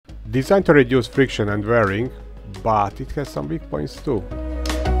Designed to reduce friction and wearing, but it has some weak points too.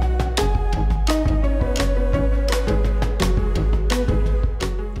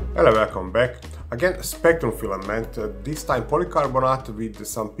 Hello, welcome back. Again, Spectrum filament, this time polycarbonate with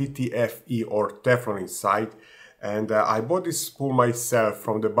some PTFE or Teflon inside. And I bought this spool myself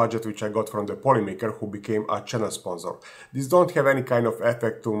from the budget which I got from the Polymaker, who became a channel sponsor. These don't have any kind of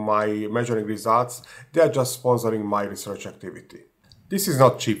effect to my measuring results, they are just sponsoring my research activity. This is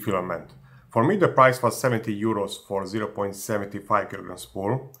not cheap filament. For me the price was 70 euros for 0.75 kg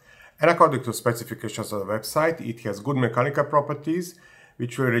spool. And according to specifications on the website, it has good mechanical properties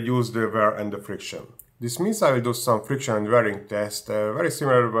which will reduce the wear and the friction. This means I will do some friction and wearing test, very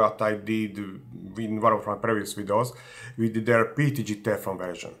similar to what I did in one of my previous videos with their PETG Teflon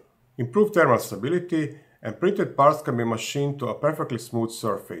version. Improved thermal stability and printed parts can be machined to a perfectly smooth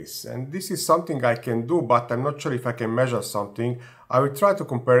surface. And this is something I can do, but I'm not sure if I can measure something. I will try to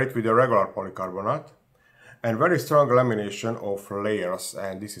compare it with a regular polycarbonate. And very strong lamination of layers,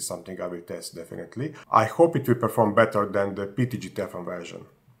 and this is something I will test definitely. I hope it will perform better than the PETG Teflon version.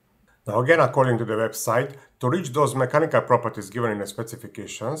 Now again, according to the website, to reach those mechanical properties given in the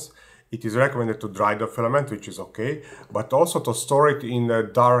specifications, it is recommended to dry the filament, which is okay, but also to store it in a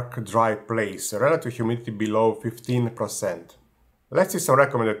dark, dry place, relative humidity below 15%. Let's see some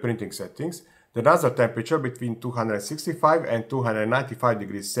recommended printing settings. The nozzle temperature between 265 and 295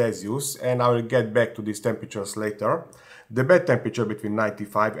 degrees Celsius, and I will get back to these temperatures later. The bed temperature between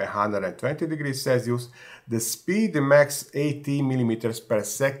 95 and 120 degrees Celsius. The speed max 80 millimeters per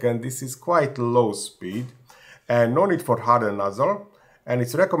second. This is quite low speed. And no need for hardened nozzle. And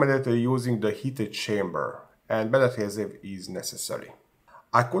it's recommended using the heated chamber. And bed adhesive is necessary.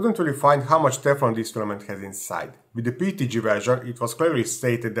 I couldn't really find how much Teflon this filament has inside. With the PETG version, it was clearly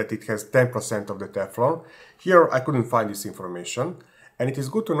stated that it has 10% of the Teflon. Here I couldn't find this information. And it is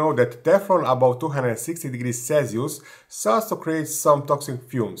good to know that Teflon above 260 degrees Celsius starts to create some toxic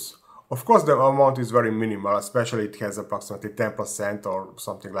fumes. Of course the amount is very minimal, especially it has approximately 10% or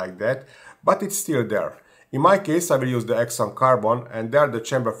something like that, but it's still there. In my case I will use the Exxon Carbon, and there the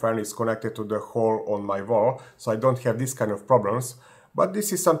chamber fan is connected to the hole on my wall, so I don't have this kind of problems, but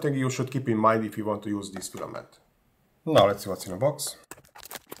this is something you should keep in mind if you want to use this filament. Now let's see what's in the box.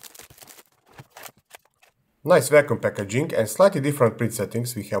 Nice vacuum packaging and slightly different print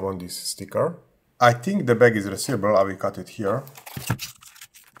settings we have on this sticker. I think the bag is resealable, I will cut it here.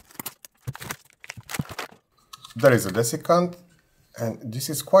 There is a desiccant, and this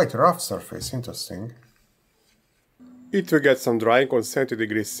is quite a rough surface, interesting. It will get some drying on 70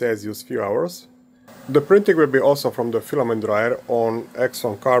 degrees Celsius few hours. The printing will be also from the filament dryer on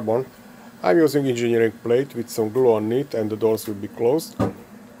Exxon Carbon. I'm using engineering plate with some glue on it, and the doors will be closed.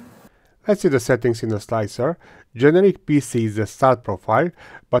 Let's see the settings in the slicer. Generic PC is the start profile,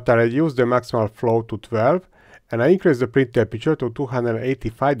 but I reduce the maximal flow to 12 and I increase the print temperature to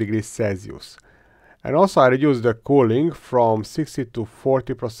 285 degrees Celsius. And also I reduce the cooling from 60 to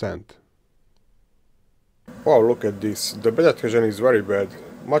 40%. Wow, look at this. The bed adhesion is very bad.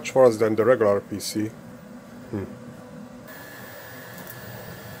 Much worse than the regular PC.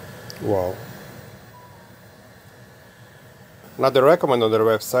 Wow. Now they recommend on their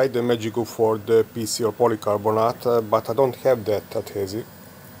website the magic glue for the PC or polycarbonate, but I don't have that adhesive,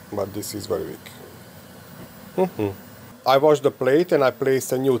 but this is very weak. I washed the plate and I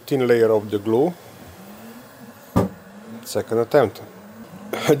placed a new thin layer of the glue. Second attempt.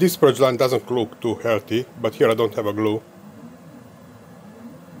 This purge line doesn't look too healthy, but here I don't have a glue.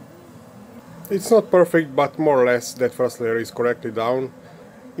 It's not perfect, but more or less that first layer is correctly down.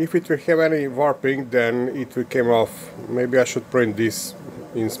 If it will have any warping, then it will come off. Maybe I should print this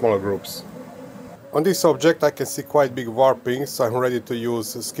in smaller groups. On this object I can see quite big warping, so I'm ready to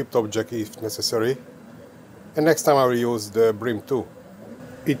use a skipped object if necessary. And next time I will use the brim too.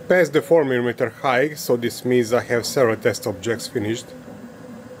 It passed the 4mm high, so this means I have several test objects finished.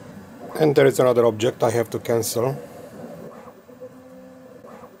 And there is another object I have to cancel.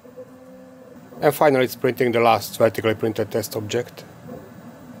 And finally it's printing the last vertically printed test object.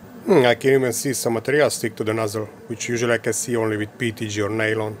 I can even see some material stick to the nozzle, which usually I can see only with PETG or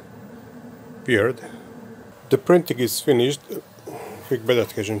nylon. Weird. The printing is finished. Quick bed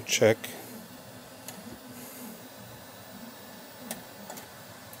adhesion check.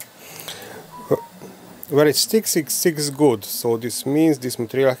 Where it sticks good, so this means this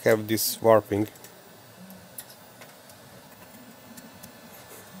material have this warping.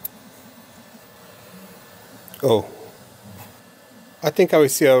 Oh. I think I will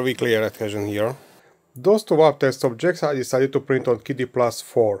see a weak layer adhesion here. Those two warp test objects I decided to print on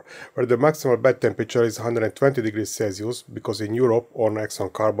PD+4, where the maximal bed temperature is 120 degrees Celsius, because in Europe on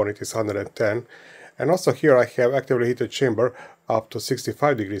Exxon Carbon it is 110, and also here I have actively heated chamber up to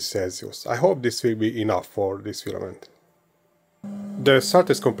 65 degrees Celsius. I hope this will be enough for this filament. The start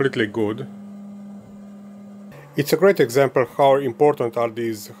is completely good. It's a great example how important are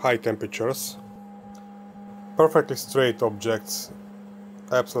these high temperatures. Perfectly straight objects,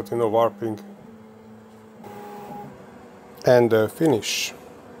 absolutely no warping. And the finish.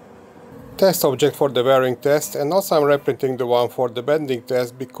 Test object for the wearing test, and also I'm reprinting the one for the bending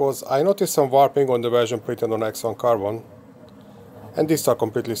test because I noticed some warping on the version printed on Exxon Carbon, and these are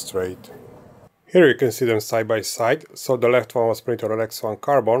completely straight. Here you can see them side by side, so the left one was printed on Exxon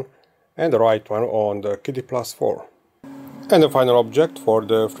Carbon and the right one on the PD+4. And the final object for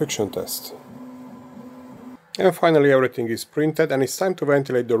the friction test. And finally everything is printed, and it's time to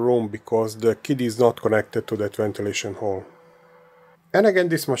ventilate the room because the kid is not connected to that ventilation hole. And again,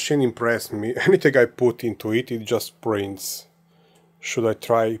 this machine impressed me. Anything I put into it, it just prints. Should I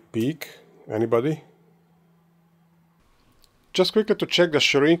try peak? Anybody? Just quickly to check the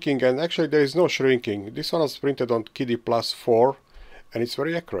shrinking, and actually there is no shrinking. This one was printed on PD+4 and it's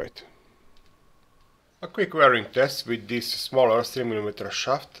very accurate. A quick wearing test with this smaller 3mm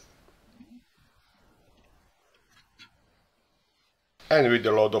shaft. And with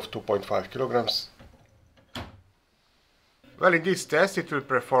a load of 2.5 kilograms. Well, in this test it will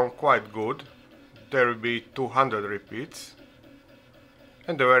perform quite good. There will be 200 repeats.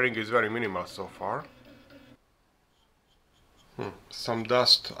 And the wearing is very minimal so far. Some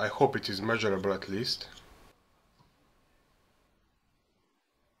dust, I hope it is measurable at least.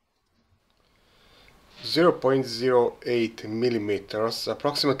 .08 millimeters,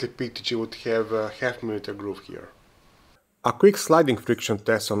 approximately PTG would have a half-millimeter groove here. A quick sliding friction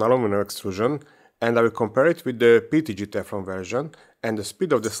test on aluminum extrusion, and I will compare it with the PTG Teflon version, and the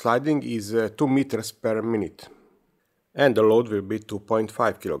speed of the sliding is 2 meters per minute. And the load will be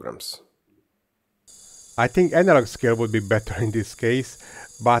 2.5 kilograms. I think analog scale would be better in this case,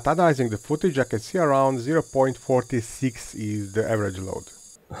 but analyzing the footage I can see around 0.46 is the average load.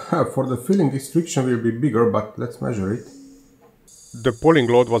 For the filling this friction will be bigger, but let's measure it. The pulling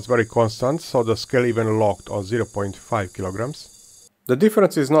load was very constant, so the scale even locked on 0.5 kilograms. The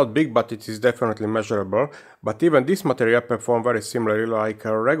difference is not big, but it is definitely measurable, but even this material performs very similarly like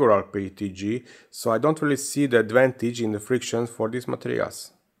a regular PTG, so I don't really see the advantage in the friction for these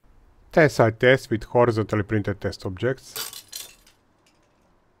materials. Tensile test with horizontally printed test objects.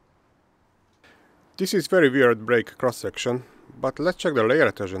 This is very weird break cross-section, but let's check the layer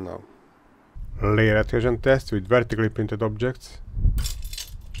adhesion now. Layer adhesion test with vertically printed objects.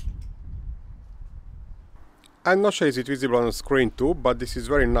 I'm not sure is it visible on the screen too, but this is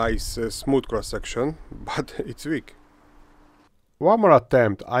very nice smooth cross-section, but it's weak. One more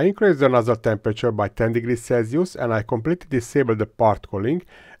attempt. I increased the nozzle temperature by 10 degrees Celsius and I completely disabled the part cooling,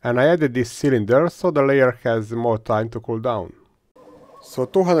 and I added this cylinder so the layer has more time to cool down. So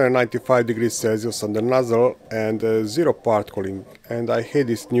 295 degrees Celsius on the nozzle and 0 part cooling, and I hate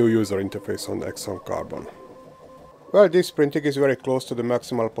this new user interface on Exxon Carbon. Well, this printing is very close to the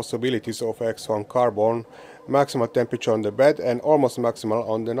maximal possibilities of Exxon Carbon, maximal temperature on the bed and almost maximal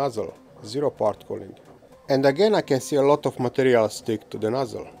on the nozzle, 0 part cooling. And again I can see a lot of material stick to the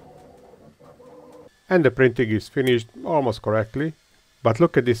nozzle. And the printing is finished almost correctly, but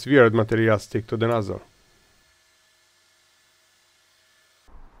look at this weird material stick to the nozzle.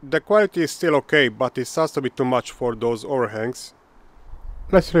 The quality is still okay, but it starts to be too much for those overhangs.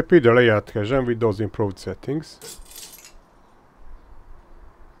 Let's repeat the layer adhesion with those improved settings.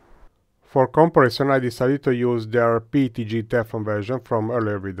 For comparison I decided to use their PTG Teflon version from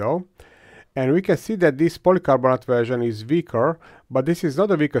earlier video. And we can see that this polycarbonate version is weaker, but this is not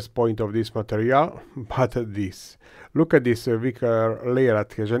the weakest point of this material, but this. Look at this weaker layer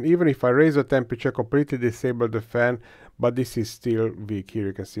adhesion. Even if I raise the temperature, completely disable the fan, but this is still weak. Here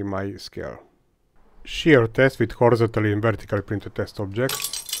you can see my scale. Shear test with horizontally and vertically printed test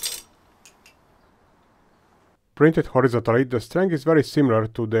objects. Printed horizontally, the strength is very similar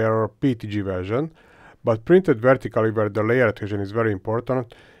to their PTG version, but printed vertically, where the layer adhesion is very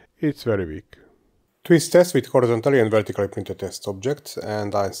important, it's very weak. Twist test with horizontally and vertically printed test objects,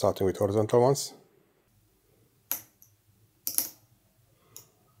 and I'm starting with horizontal ones.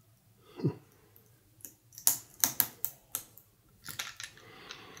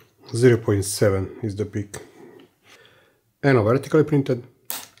 .7 is the peak. And a vertically printed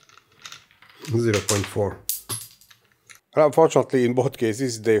 0.4. Unfortunately, in both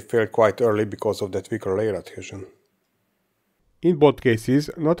cases they failed quite early because of that weaker layer adhesion. In both cases,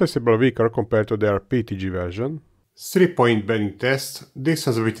 noticeably weaker compared to their PTG version. 3-point bending test.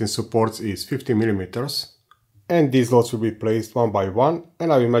 Distance between supports is 50 mm. And these loads will be placed one by one,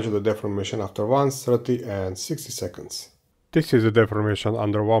 and I will measure the deformation after 1, 30 and 60 seconds. This is the deformation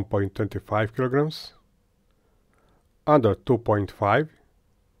under 1.25 kilograms, under 2.5,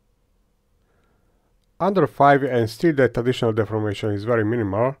 under 5, and still that additional deformation is very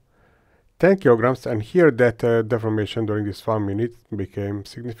minimal, 10 kilograms, and here that deformation during this 1 minute became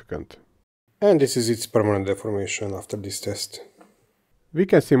significant. And this is its permanent deformation after this test. We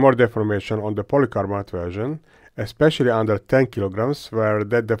can see more deformation on the polycarbonate version, especially under 10 kilograms, where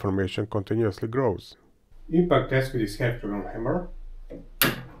that deformation continuously grows. Impact test with this half-kilogram hammer.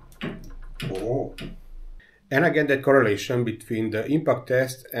 Oh. And again that correlation between the impact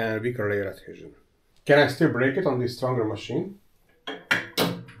test and weaker layer adhesion. Can I still break it on this stronger machine?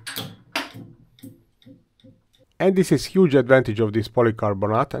 And this is huge advantage of this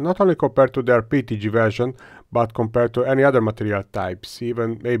polycarbonate, not only compared to their PTG version, but compared to any other material types,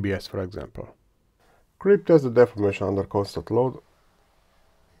 even ABS for example. Grip test the deformation under constant load.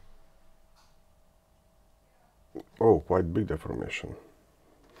 Oh, quite big deformation.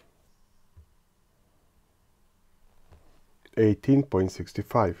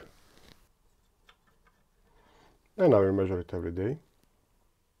 18.65. And I will measure it every day.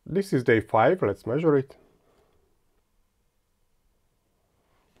 This is day 5, let's measure it.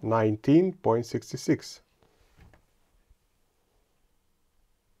 19.66.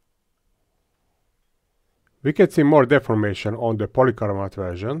 We can see more deformation on the polycarbonate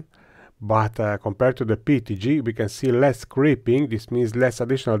version, but compared to the PTG we can see less creeping. This means less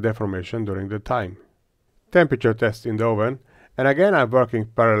additional deformation during the time. Temperature test in the oven, and again I'm working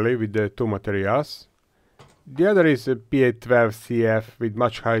parallelly with the two materials. The other is a PA12CF with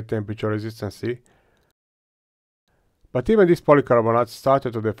much higher temperature resistance. But even this polycarbonate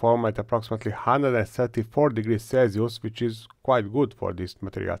started to deform at approximately 134 degrees Celsius, which is quite good for this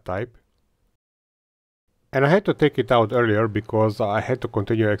material type. And I had to take it out earlier because I had to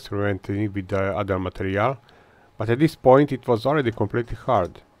continue experimenting with the other material, but at this point it was already completely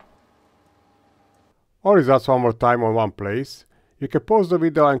hard. All results one more time on one place. You can pause the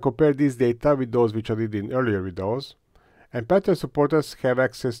video and compare this data with those which I did in earlier videos. And pattern supporters have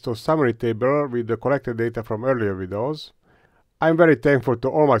access to summary table with the collected data from earlier videos. I'm very thankful to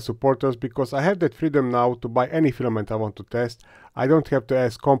all my supporters because I have that freedom now to buy any filament I want to test. I don't have to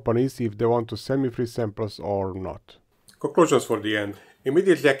ask companies if they want to send me free samples or not. Conclusions for the end.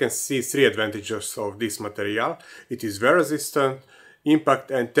 Immediately I can see 3 advantages of this material. It is wear resistant,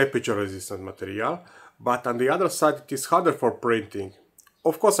 impact and temperature resistant material. But on the other side it is harder for printing.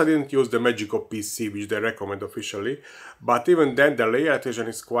 Of course I didn't use the Magico PC which they recommend officially, but even then the layer adhesion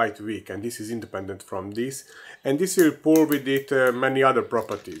is quite weak, and this is independent from this, and this will pull with it many other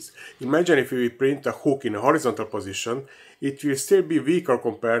properties. Imagine if we print a hook in a horizontal position, it will still be weaker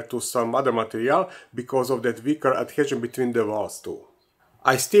compared to some other material because of that weaker adhesion between the walls too.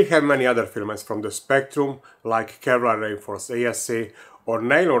 I still have many other filaments from the Spectrum, like Kevlar reinforced ASA or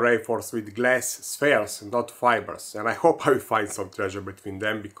nylon reinforced with glass spheres, not fibers, and I hope I will find some treasure between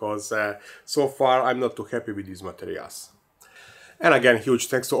them because so far I'm not too happy with these materials. And again, huge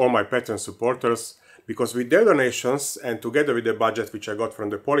thanks to all my Patreon supporters, because with their donations and together with the budget which I got from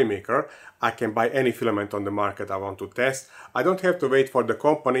the polymaker, I can buy any filament on the market I want to test. I don't have to wait for the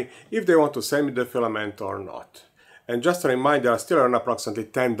company if they want to send me the filament or not. And just a reminder, I still earn approximately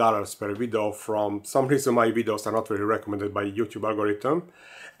 $10 per video. From some reason my videos are not really recommended by YouTube algorithm.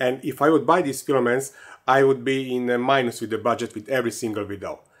 And if I would buy these filaments, I would be in a minus with the budget with every single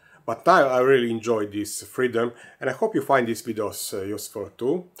video. But now I really enjoy this freedom, and I hope you find these videos useful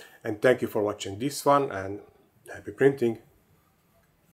too. And thank you for watching this one, and happy printing!